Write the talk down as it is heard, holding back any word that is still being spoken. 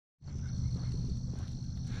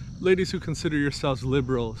ladies who consider yourselves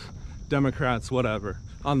liberals, Democrats, whatever,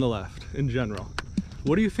 on the left in general,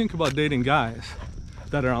 what do you think about dating guys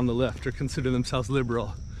that are on the left or consider themselves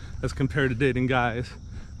liberal as compared to dating guys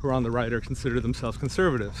who are on the right or consider themselves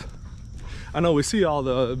conservatives? I know we see all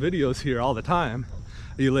the videos here all the time,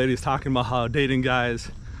 you ladies talking about how dating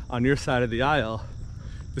guys on your side of the aisle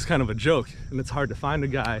is kind of a joke, and it's hard to find a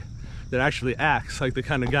guy that actually acts like the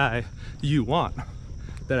kind of guy you want,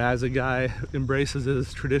 that as a guy embraces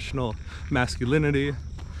his traditional masculinity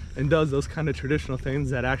and does those kind of traditional things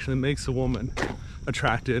that actually makes a woman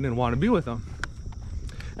attracted and want to be with him.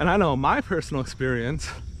 And I know my personal experience,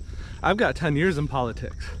 I've got 10 years in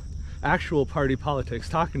politics, actual party politics,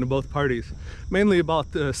 talking to both parties, mainly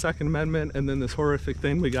about the Second Amendment and then this horrific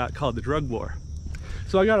thing we got called the drug war.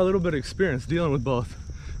 So I got a little bit of experience dealing with both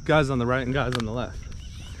guys on the right and guys on the left.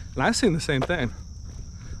 And I've seen the same thing.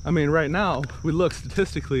 I mean, right now, we look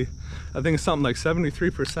statistically, I think it's something like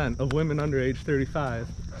 73% of women under age 35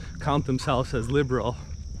 count themselves as liberal.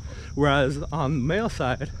 Whereas on the male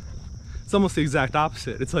side, it's almost the exact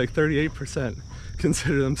opposite. It's like 38%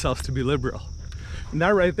 consider themselves to be liberal. And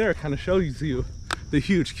that right there kind of shows you the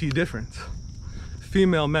huge key difference.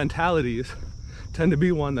 Female mentalities tend to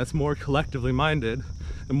be one that's more collectively minded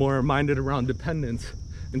and more minded around dependence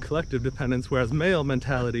and collective dependence, whereas male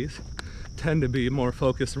mentalities tend to be more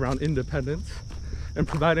focused around independence and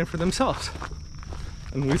providing for themselves.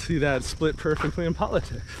 And we see that split perfectly in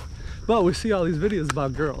politics. But we see all these videos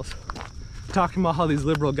about girls talking about how these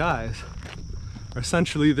liberal guys are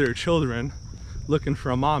essentially their children looking for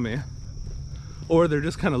a mommy, or they're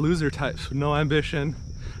just kind of loser types with no ambition,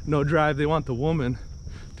 no drive. They want the woman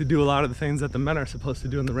to do a lot of the things that the men are supposed to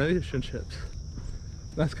do in the relationships.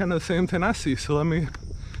 That's kind of the same thing I see. So let me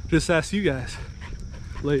just ask you guys,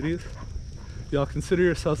 ladies, y'all consider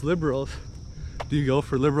yourselves liberals. Do you go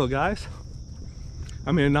for liberal guys?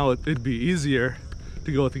 I mean, now it'd be easier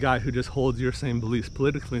to go with the guy who just holds your same beliefs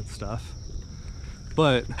politically and stuff.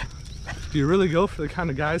 But do you really go for the kind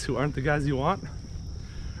of guys who aren't the guys you want?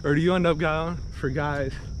 Or do you end up going for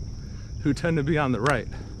guys who tend to be on the right,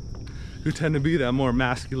 who tend to be that more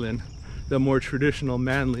masculine, that more traditional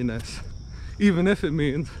manliness, even if it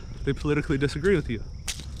means they politically disagree with you?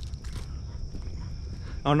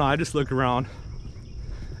 I don't know, I just look around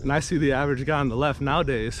and I see the average guy on the left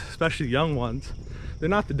nowadays, especially young ones. They're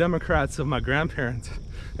not the Democrats of my grandparents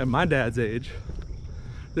at my dad's age.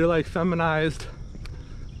 They're like feminized,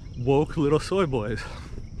 woke little soy boys.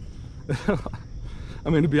 I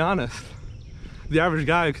mean, to be honest, the average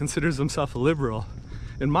guy who considers himself a liberal,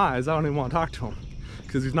 in my eyes, I don't even want to talk to him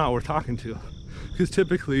because he's not worth talking to. Because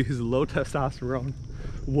typically he's a low testosterone,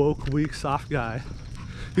 woke, weak, soft guy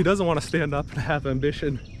who doesn't want to stand up and have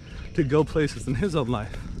ambition to go places in his own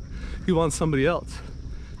life. He wants somebody else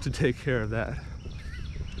to take care of that.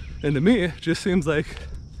 And to me, it just seems like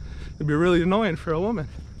it'd be really annoying for a woman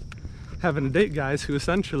having to date guys who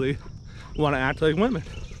essentially want to act like women,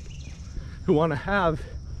 who want to have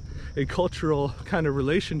a cultural kind of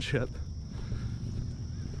relationship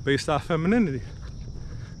based off femininity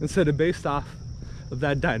instead of based off of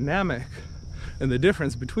that dynamic and the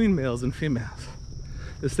difference between males and females,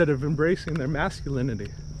 instead of embracing their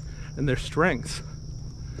masculinity and their strengths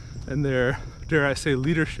and their, dare I say,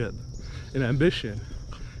 leadership and ambition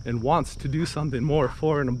and wants to do something more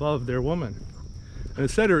for and above their woman. And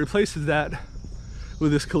instead it replaces that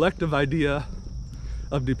with this collective idea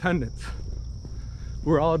of dependence.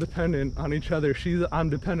 We're all dependent on each other. I'm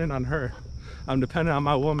dependent on her. I'm dependent on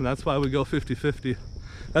my woman. That's why we go 50-50.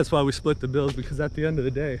 That's why we split the bills, because at the end of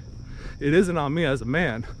the day, it isn't on me as a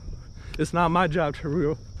man. It's not my job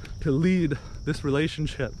to lead this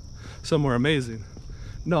relationship somewhere amazing.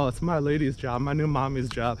 No, it's my lady's job, my new mommy's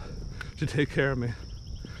job to take care of me.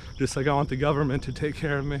 Just like I want the government to take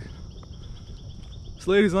care of me.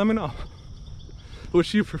 So ladies, let me know.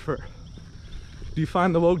 Which you prefer? Do you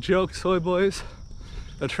find the woke joke soy boys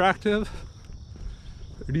attractive?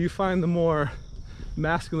 Or do you find the more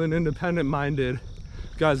masculine, independent-minded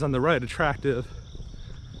guys on the right attractive?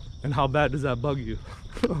 And how bad does that bug you?